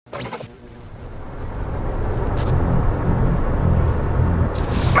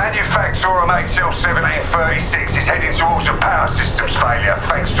Manufacturer HL1736 is heading towards a power systems failure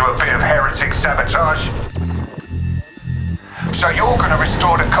thanks to a bit of heretic sabotage. So you're going to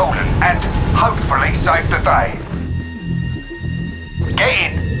restore the coolant and hopefully save the day.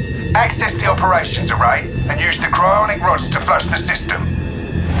 Get in, access the operations array, and use the cryonic rods to flush the system.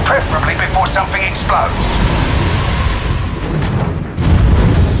 Preferably before something explodes.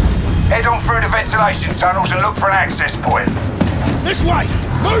 Head on through the ventilation tunnels and look for an access point. This way!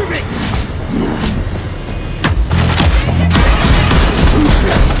 Move it!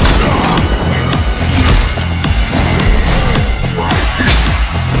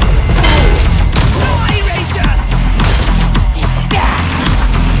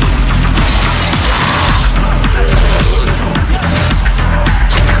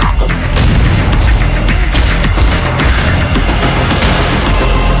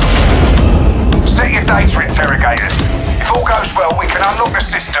 Set your data interrogators. If all goes well, we can unlock the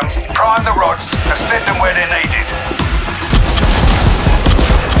system, prime the rods, and send them where they're needed.